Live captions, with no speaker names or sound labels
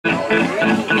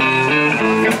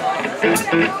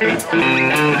Love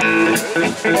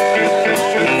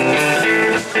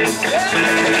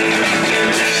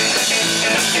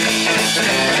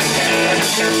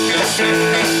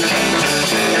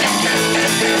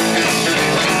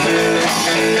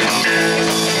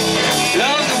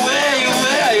the way you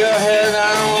wear your hair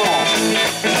down,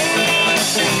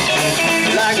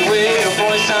 like the way your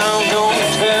voice sounds on the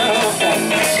telephone.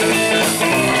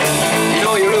 You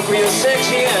know you look real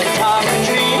sexy and top of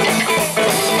dreams.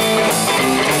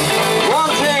 One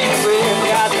thing, babe, I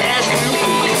got to ask you: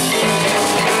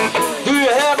 do you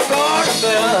have a garter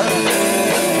belt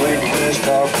with your wrist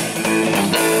off?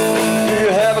 Do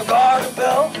you have a garter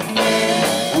belt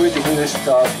with your wrist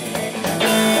off?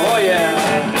 Oh yeah.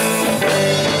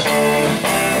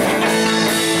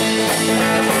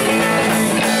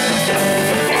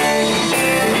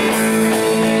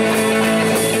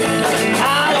 I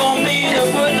don't mean to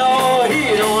put no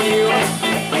heat on you.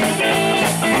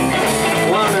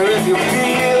 Wonder if you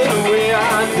feel the way I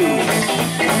do.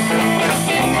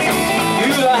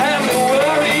 You don't have to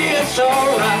worry, it's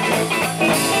alright.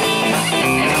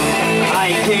 I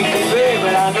ain't kinky, baby,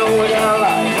 but I know what I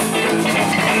like.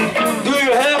 Do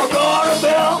you have a garter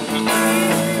belt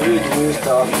with your wrist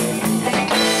off?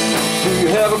 Do you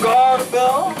have a garter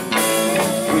belt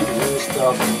with your wrist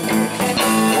off?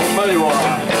 I'll tell you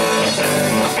what.